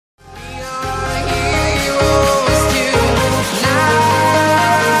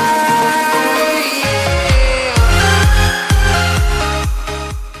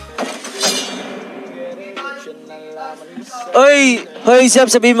noise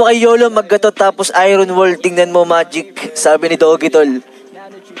up, sabi mo kay Yolo, maggatot tapos Iron Wall, tingnan mo magic. Sabi ni Doggy Tol.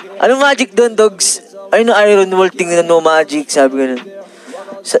 Anong magic doon, Dogs? Ay no, Iron Wall, tingnan mo magic. Sabi ko nun.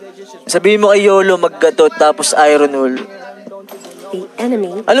 Sabi mo kay Yolo, maggatot tapos Iron Wall.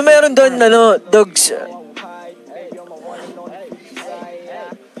 Ano meron doon, ano, Dogs?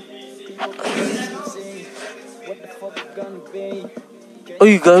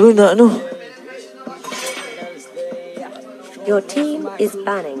 Uy, gago na, ano? Your team is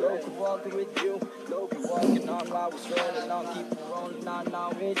banning.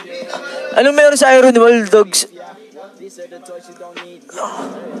 Anong meron sa Iron Wall, Dogs?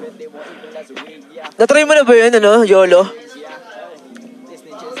 Natry mo na ba yun, ano, Yolo?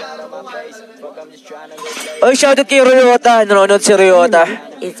 Oy, shoutout kay Ryota. Nanonood si Ryota.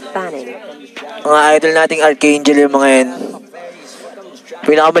 It's banning. Mga idol nating Archangel yung mga yan.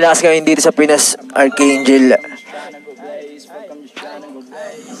 Pinakamalakas ngayon dito sa Pinas, Archangel.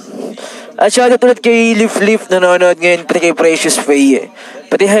 At shoutout ulit kay Leaf nanonood ngayon, pati kay Precious Faye.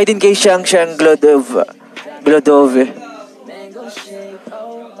 Pati hi din kay Shang Glodov.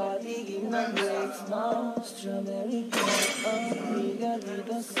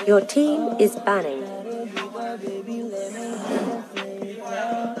 Your team is banning.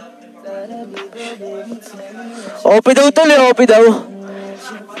 OP daw tuloy, OP daw.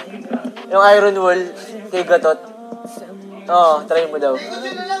 Yung Iron Wall kay Gatot. Oo, try mo daw.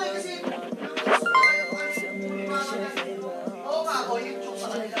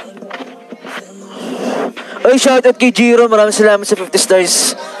 Oy, shoutout kay Jiro. Maraming salamat sa 50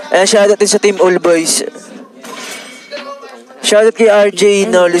 stars. And shoutout din sa Team All Boys. Shoutout kay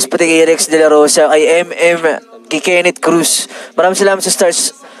RJ Nolis, pati kay Rex De La Rosa, kay MM, kay Kenneth Cruz. Maraming salamat sa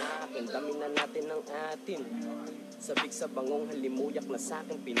stars.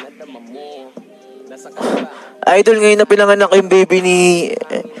 Idol, ngayon na pinanganak yung baby ni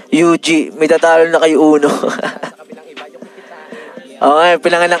Yuji. May tatalo na kay Uno. Okay,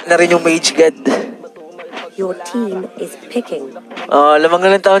 pinanganak na rin yung Mage God. Your team is picking.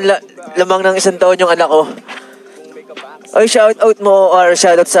 Lamang ng isang taon yung anak ko. Oy, shout out mo or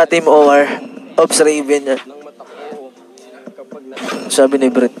shout out sa Team OR. Ops Raven. Sabi ni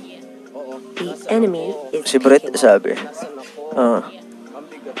Brett. The enemy is si Brett sabi.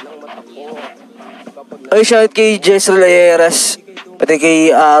 Oy, shout out kay Jessel Ayeras. Pati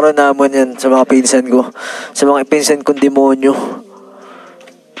kay Aaron naman yan sa mga pinsan ko. Sa mga pinsan kong demonyo.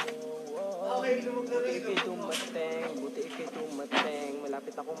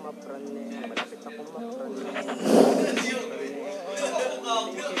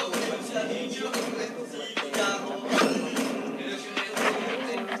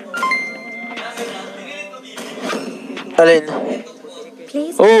 Alin?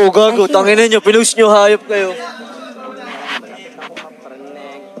 Oh, gago. Tangina nyo. Pinost nyo. Hayop kayo.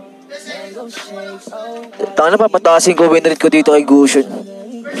 Tangina, papatasin ko win rate ko dito kay Gusion.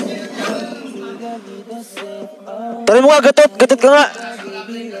 Tangina mo nga, Gatot. Gatot ka nga.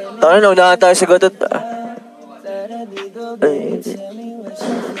 Tangina, naunahan tayo sa Gatot.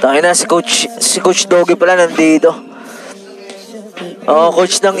 Tangina, si Coach Doggy pala nandito. Oh,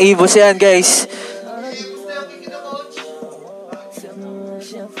 coach ng Evos yan, guys.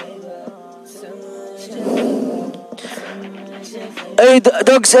 Ay,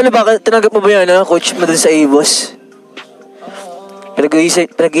 Dogs, ano ba? Tinanggap mo ba yan, ha? Coach mo dun sa Evos?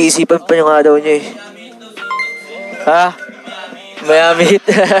 Pinag-iisipan pa niya nga daw niya, eh. Ha? Miami Heat.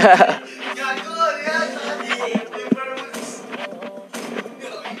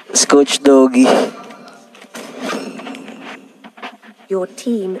 Coach Doggy. Your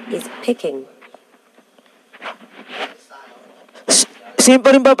team is picking. Same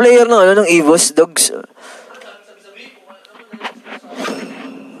pa rin ba player ng Evos, Dogs?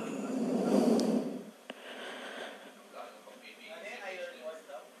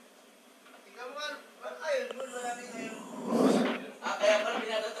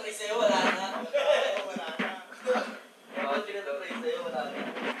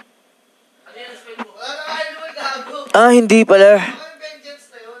 Hindi pala.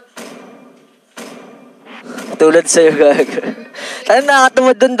 Tulad sa'yo, gago. Ano,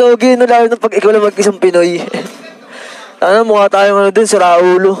 nakakatamad doon, Doggy, no, lalo na pag ikaw lang mag-isang Pinoy. Ano, mukha tayong ano dun, sa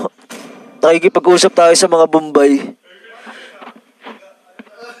Raulo. Nakikipag-usap tayo sa mga Bombay.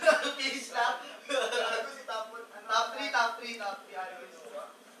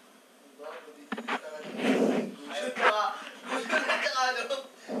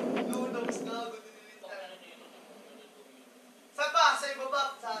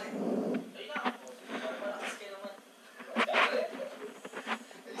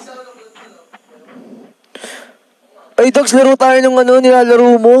 Ay, Dogs, laro tayo ng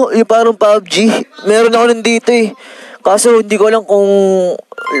nilalaro mo. Yung parang PUBG. Meron ako nandito eh. Kaso hindi ko alam kung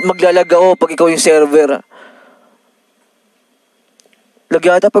maglalag ako pag ikaw yung server. Lag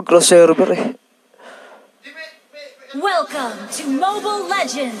yata pag cross server eh. Welcome to Mobile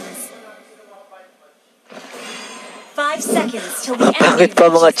Legends. 5 seconds till the Bakit enemy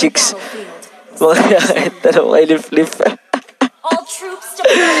pa mga reaches the chicks? battlefield. Mga tanong kay Lip. All troops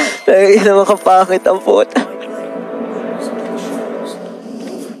deployed. Ay, naman kapangit ang puta.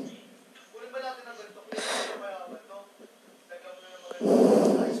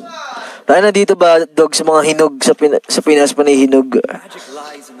 Tayo na dito ba, Dog, sa mga hinog sa Pinas pa na hinog? Magic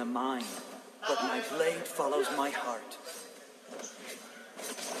lies in the mind, but my blade follows my heart.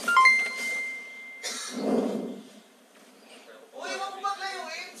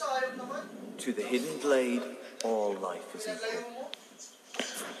 To the hidden blade, all life is equal.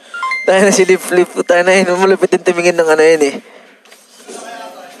 Tayo na si Lip. Tayo na yun. Malapit din tumingin ng yun eh.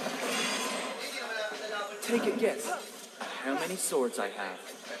 Take a guess. How many swords I have?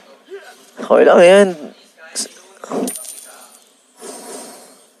 Okay lang yan.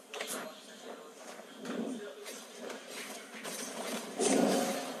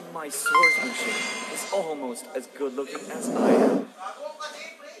 My swordsmanship is almost as good looking as I am.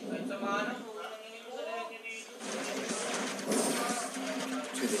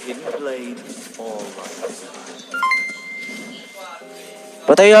 To the hidden blade, all life is equal.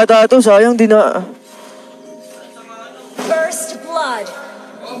 Patay yata ito. Sayang di na. First blood.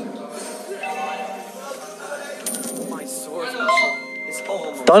 My swordsmanship is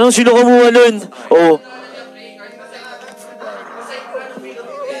almost Tanong sino kumuha nun? Oo.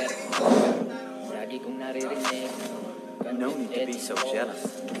 Lagi kong naririnig. no need to be so jealous.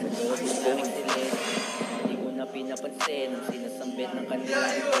 Hindi ko na pinapansin ang sinasambit ng kanilang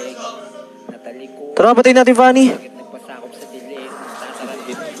bibig. Natalikod. Tara, patay natin, Fanny. Bakit nagpasakop sa dilim? Nakakarang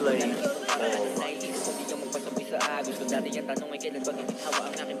Hidden blade, naiisip ko di ka magpasabi sa agos. Kung dati yung tanong ay kailan ba hawa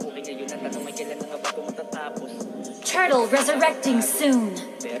ang aking buhay ngayon. Ang tanong ay kailan na nga ba ito matatapos. Turtle resurrecting soon.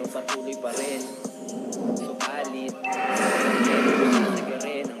 Pero patuloy pa rin. Subalit, sige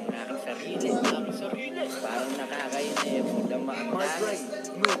rin ang aking sarili. Parang nakakainip. Dama ang langit.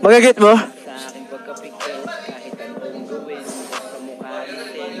 Magaget mo? Sa aking pagkapikil, kahit anong gawin, sa mukha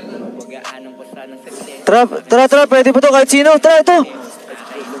natin, mabagaan ang basta ng saglit. Tara, pwede pa to kahit sino. Tara, ito.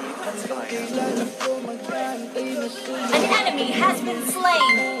 An enemy has been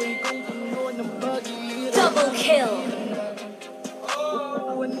slain. Double kill.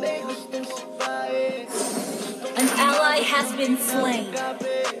 An ally has been slain. try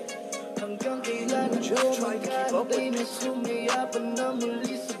to keep up with me.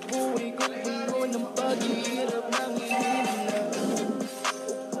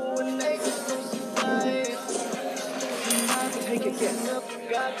 Take a guess. How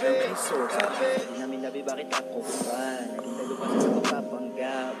many swords I have? Di namin labi bakit ako pa naging pa sa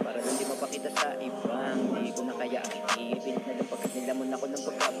pagpapanggap para lang di mapakita sa ibang di ko na kaya ipilit na lang pagkat nilamon ako ng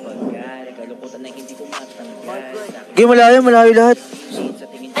pagpapanggap nagkalukutan na hindi ko matanggal Okay, malayo lahat. sa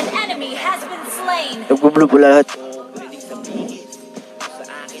tingin An enemy has been slain. Nagbublue po lahat. ko pwedeng sabihin sa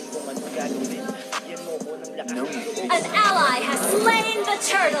akin kung ano gagawin yan mo ko ng lakas No. ng loob An ally has slain the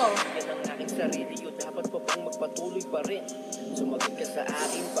turtle. yan ang aking sarili yun dapat pa pong magpatuloy pa rin sumagot ka sa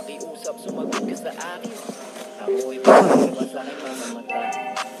akin pakiusap sumagot ka sa akin ako'y pagkakaba sa aking mga mata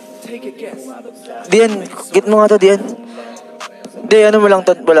Take a guess. umabagsak Diyan, get mo nga to, Diyan. Di, ano mo lang,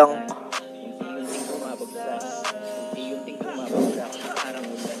 tot mo lang. unti-unting bumabagsak unti-unting bumabagsak parang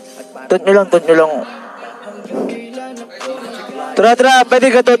ulan at parang Tot nyo lang. Tara, pwede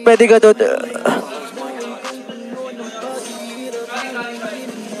ka tot.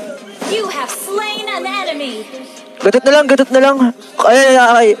 You have slain an enemy. Gatot na lang.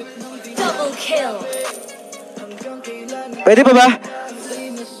 Ay. Double kill. Pwede pa ba?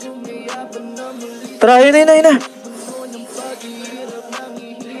 Tara, yun na.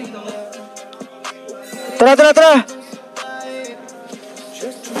 Tara.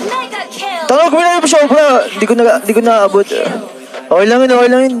 Mega kill. Tara, kumain na siya. Di ko naabot. Okay lang yun.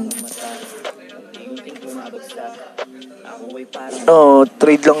 unti-unting bumabagsak ako'y parang Oo,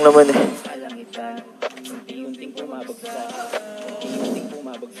 trade lang naman eh. kalangitan unti-unting bumabagsak unti-unting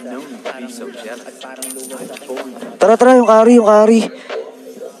bumabagsak No need to be parang so ulan jealous. at parang luwas sa aking mga mata Tara, yung kari.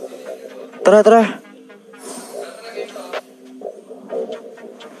 Tara.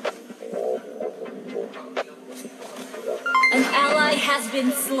 An ally has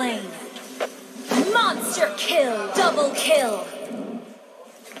been slain. Monster kill. Double kill.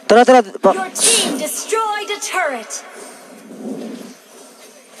 Tara. Your team destroyed a turret.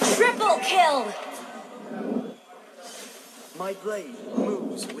 Triple kill. My blade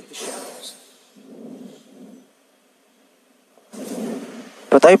moves with the shadows.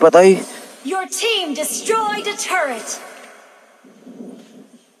 Patay, patay. Your team destroyed a turret.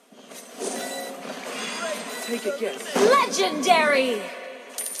 Take a guess. Legendary.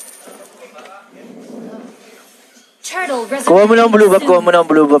 Turtle Kuha mo lang ang blue buff, kuha resurrecting mo lang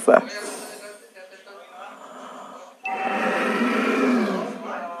ang blue buff ah.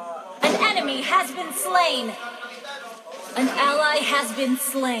 An enemy has been slain. An ally has been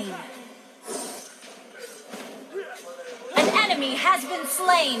slain. An enemy has been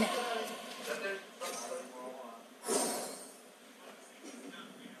slain.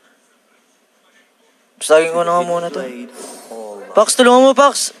 Saging ko na nga muna to. Pax, tulungan mo,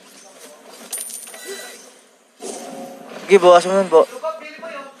 Pax. Sige, bukas mo nun, Bo.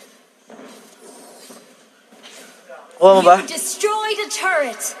 Kuha mo ba? You destroyed a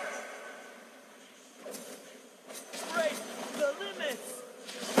turret.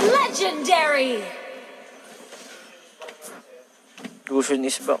 Legendary. Gusion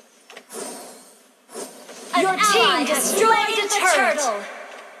is back. Your team destroyed a turtle.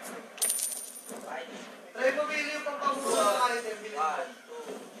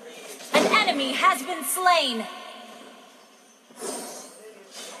 An enemy has been slain.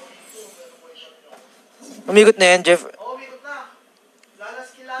 Umikot na yan, Jeff.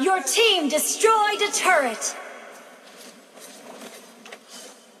 Your team destroyed a turret.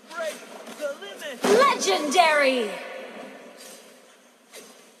 Legendary.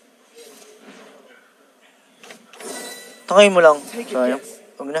 Takay mo lang. Take a Sayang. guess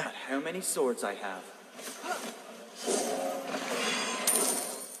Huwag na. at how many swords I have.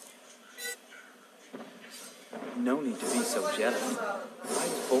 No need to be so jealous. I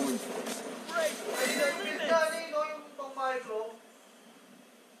was born for this.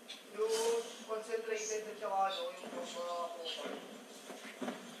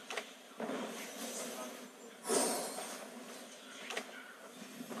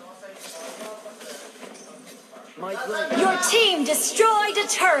 My blade Your team destroyed a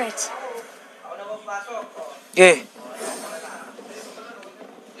turret. Okay.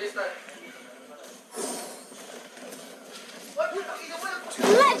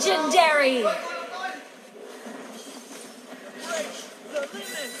 Legendary.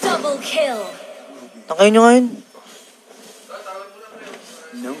 Double kill. Takay nyo ngayon.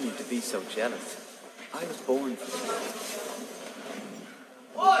 no need to be so jealous. I was born for this.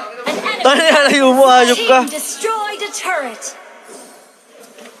 An Tangin na, layo mo, ayop ka. team destroyed a turret.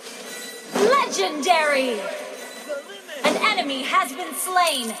 Legendary. An enemy has been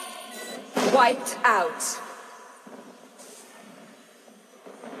slain. Wiped out.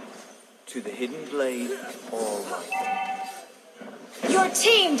 To the hidden blade, all light. Your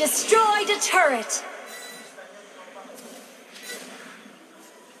team destroyed a turret.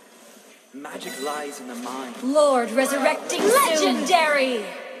 Magic lies in the mind. Lord resurrecting legendary.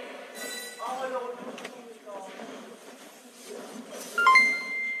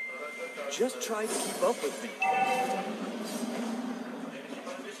 Just try to keep up with me.